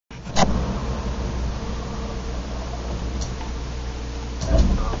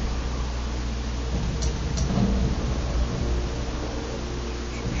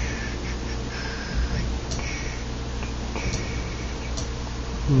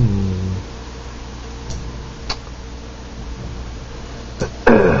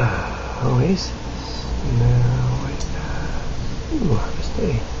Oasis. No, wait. Ooh, Harvest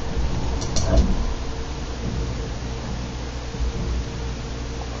Day.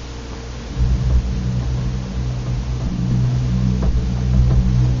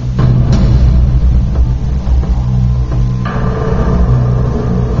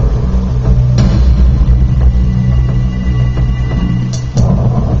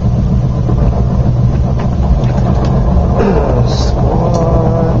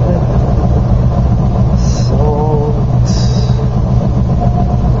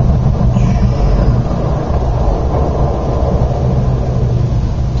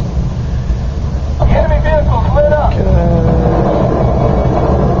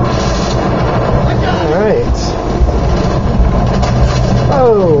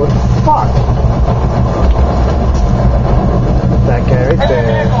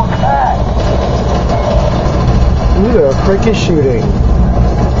 Is shooting.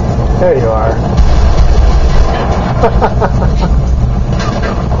 There you are.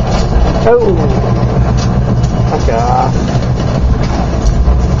 Oh. Okay.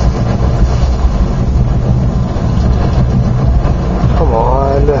 Come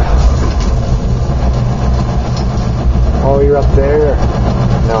on. Oh, you're up there.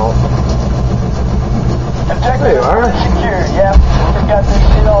 No. There you are. Secure. Yep. We've got this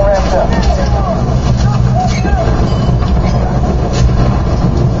shit all wrapped up.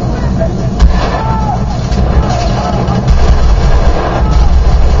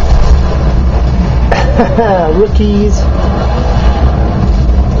 Rookies.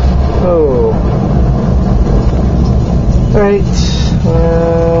 Oh. Alright.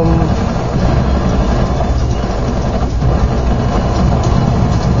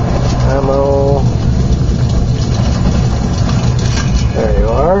 Ammo. There you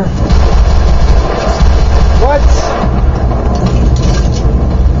are. What?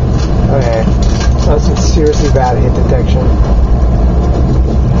 Okay. That's some seriously bad hit detection.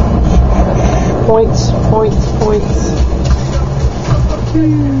 Points.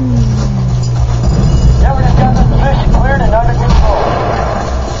 Yeah, we just got this position cleared and under control.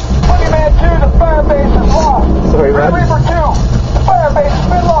 Boogeyman 2, the fire base is lost. Sorry, Red Reaper 2, the fire base has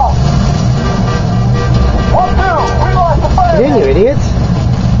been lost. 1-2, we lost the fire base. You idiot.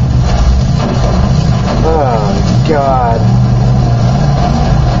 Oh, God.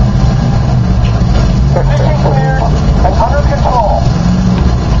 Position cleared and under control.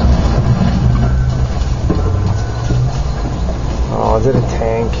 Oh, is it a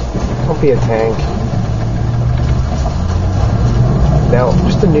tank? Don't be a tank. No,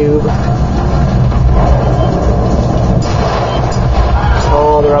 just a noob.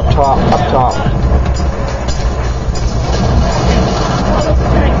 Oh, they're up top.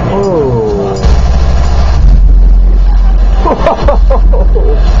 Oh.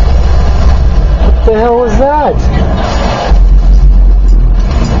 What the hell was that?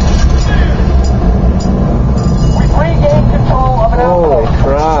 Regain control of an holy outpost.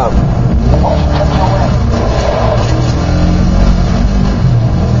 Crap.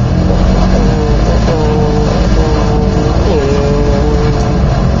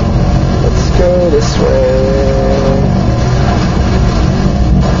 Let's go this way.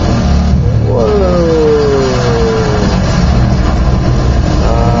 Whoa.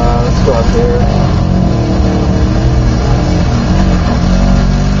 Let's go up here.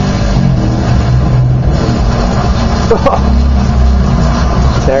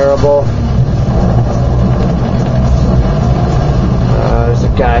 Terrible. There's a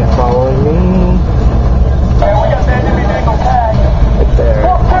guy following me. Hey, we got the enemy vehicle tagged. Right there. 4-2,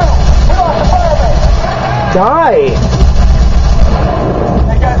 we lost the fire base. Die!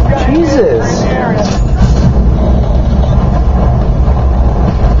 Hey guys, we got Jesus. in the area.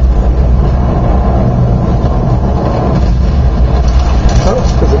 Oh,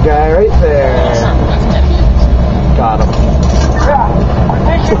 there's a guy right there. Got him. Yeah,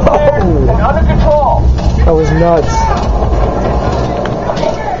 position cleared and under control. That was nuts.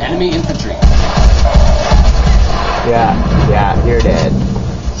 Enemy infantry. Yeah, you're dead.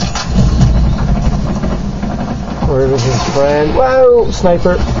 Where was his friend? Whoa,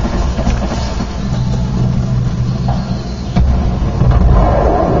 sniper.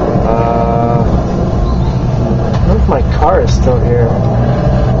 I wonder if my car is still here.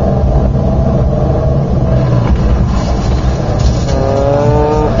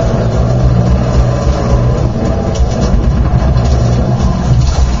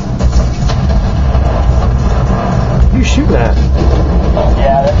 Shooting at?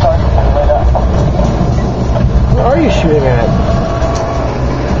 Yeah, that target's been lit up. What are you shooting at?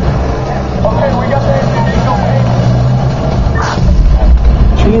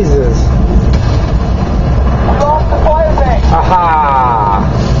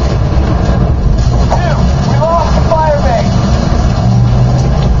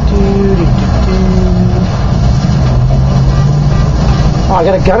 I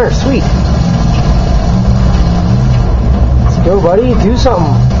got a gunner. Sweet. Let's go, buddy. Do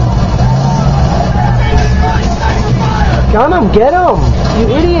something. Gun him. Get him. You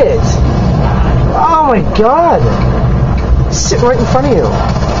idiot. Oh, my God. He's sitting right in front of you.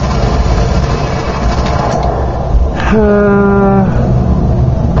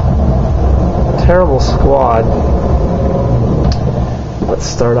 Terrible squad. Let's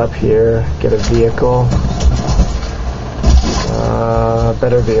start up here. Get a vehicle.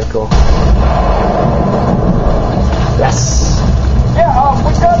 Better vehicle. Yes. Yeah,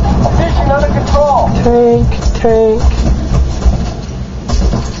 we got the position under control. Tank.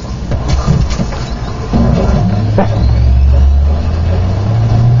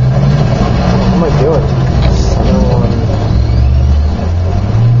 What am I doing?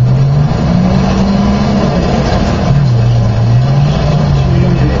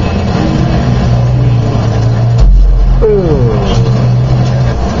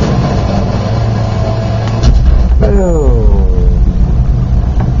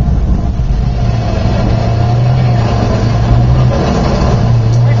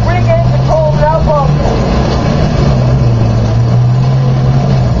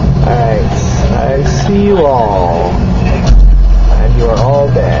 You all, and you are all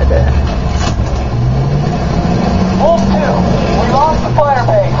dead. Hold 2. We lost the fire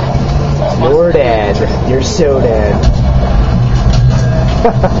base. You're dead. You're so dead.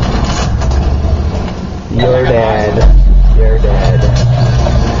 You're dead. You're dead.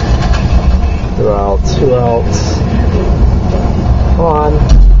 Who else? Who else? Come on.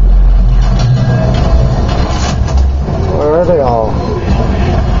 Where are they all?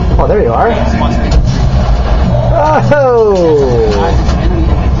 Oh, there you are. Oh!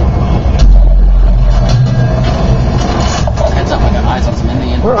 Heads up, I got eyes on some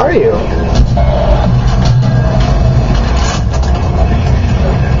enemy. Where are you?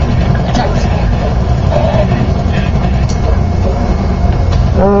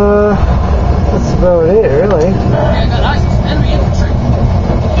 That's about it, really. Yeah, I got eyes on some enemy infantry.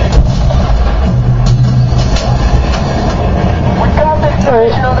 We got this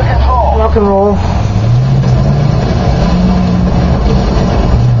position under control. Rock and roll.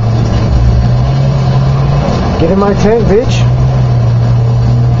 Get in my tank, bitch.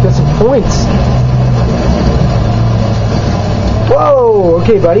 Get some points. Whoa!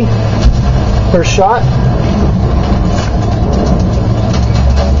 Okay, buddy. First shot.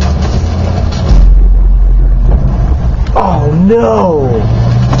 Oh, no!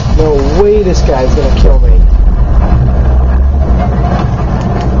 No way this guy's gonna kill me.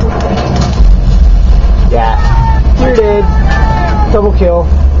 Yeah. You're dead. Double kill.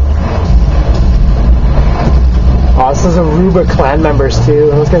 Oh, this is Aruba clan members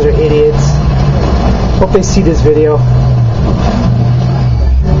too. Those guys are idiots. Hope they see this video.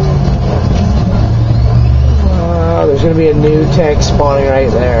 There's going to be a new tank spawning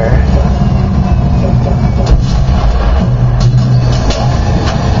right there.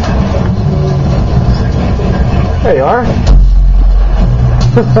 There you are.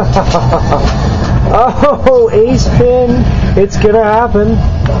 Oh, ace pin. It's going to happen. I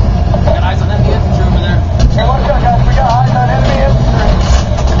got eyes on enemy infantry over there. Hey, watch out, guys. We got eyes on enemy infantry.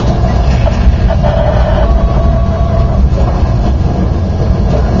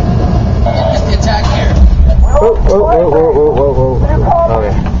 Missed the attack here. Whoa.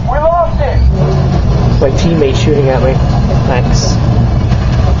 Okay. We lost it. My teammate shooting at me. Thanks.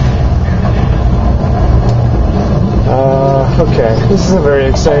 Okay. This isn't very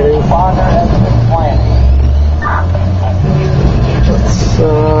exciting. Father has been planning. Let's,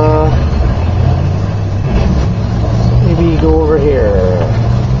 maybe go over here.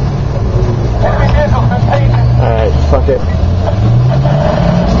 Enemy vehicles been taken. Alright, fuck it. We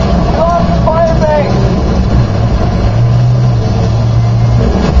lost the fire base.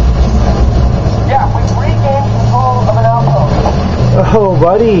 Yeah, we regained control of an outpost. Oh,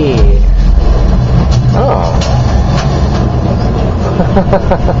 buddy. Oh.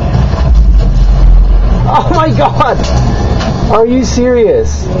 Oh my god! Are you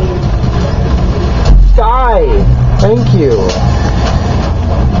serious? Die! Thank you.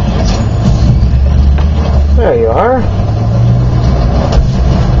 There you are.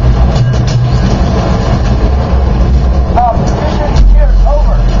 Position secured.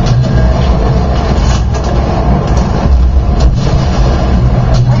 Over.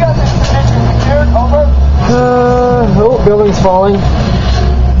 We got this position secured. Over. Oh, building's falling. You're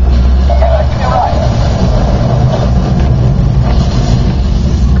right.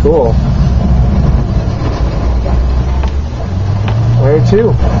 Cool. Where to?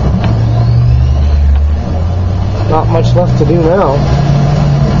 Not much left to do now.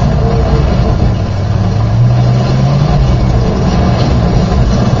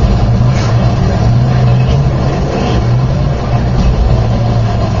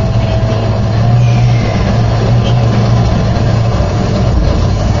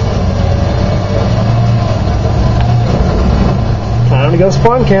 go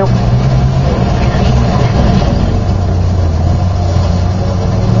spawn camp.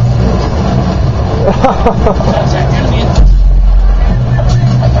 Attack enemy infantry.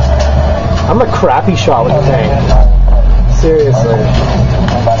 I'm a crappy shot with the tank. Seriously.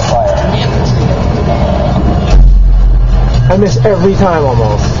 Enemy infantry. I miss every time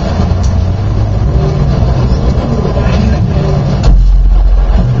almost.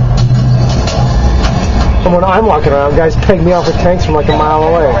 And when I'm walking around, guys peg me off with tanks from like a mile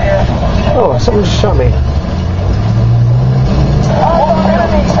away. Oh, someone just shot me.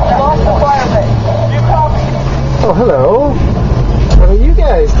 Oh, hello. What are you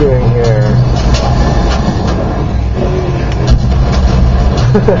guys doing here?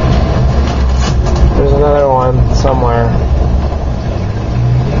 There's another one somewhere.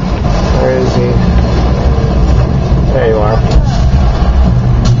 Where is he? There you are.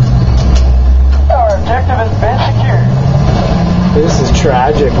 Our objective has been secured. This is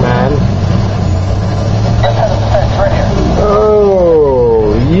tragic, man. Let's have a defense right here.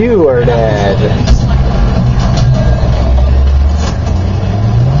 Oh, you are dead.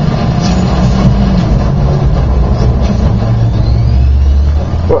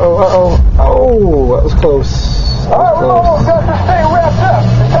 Uh-oh. Oh, that was close. That Alright, was we've almost close. got this thing wrapped up.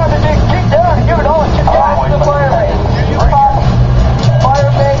 It's time to dig deep down and give it all you got to the fire base.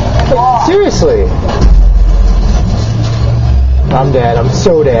 Fire base is lost. Seriously. I'm dead. I'm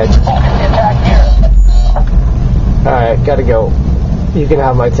so dead. Focus the attack here. Alright, gotta go. You can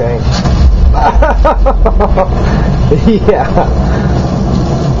have my tank. Yeah.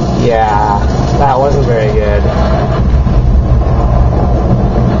 Yeah. That wasn't very good.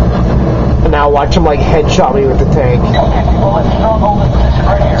 And now watch him like headshot me with the tank. Okay, people, let's stronghold this position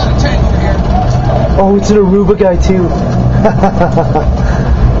right here. There's a tank over here. Oh, it's an Aruba guy too.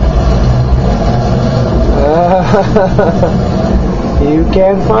 You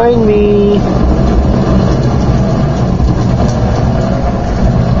can't find me.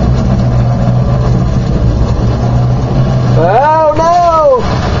 Oh no!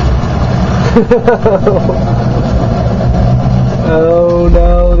 Oh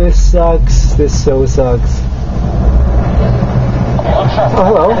no, this sucks. This so sucks. Oh,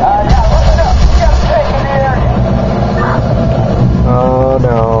 hello. Yeah, listen up. We got a tank in the area. Oh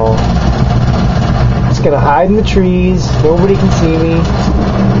no. Just gonna hide in the trees. Nobody can see me.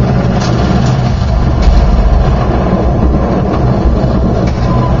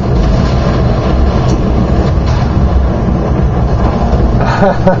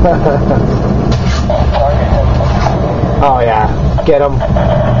 Oh yeah. Get him.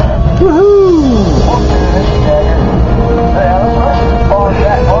 Woohoo!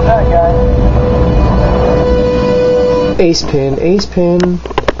 Ace pin, ace pin.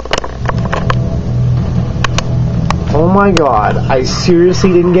 Oh my god, I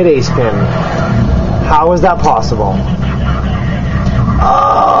seriously didn't get ace pin. How is that possible?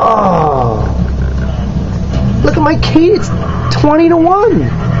 Oh! Look at my key, it's 20 to 1!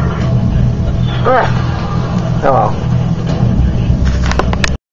 Ugh. Oh well.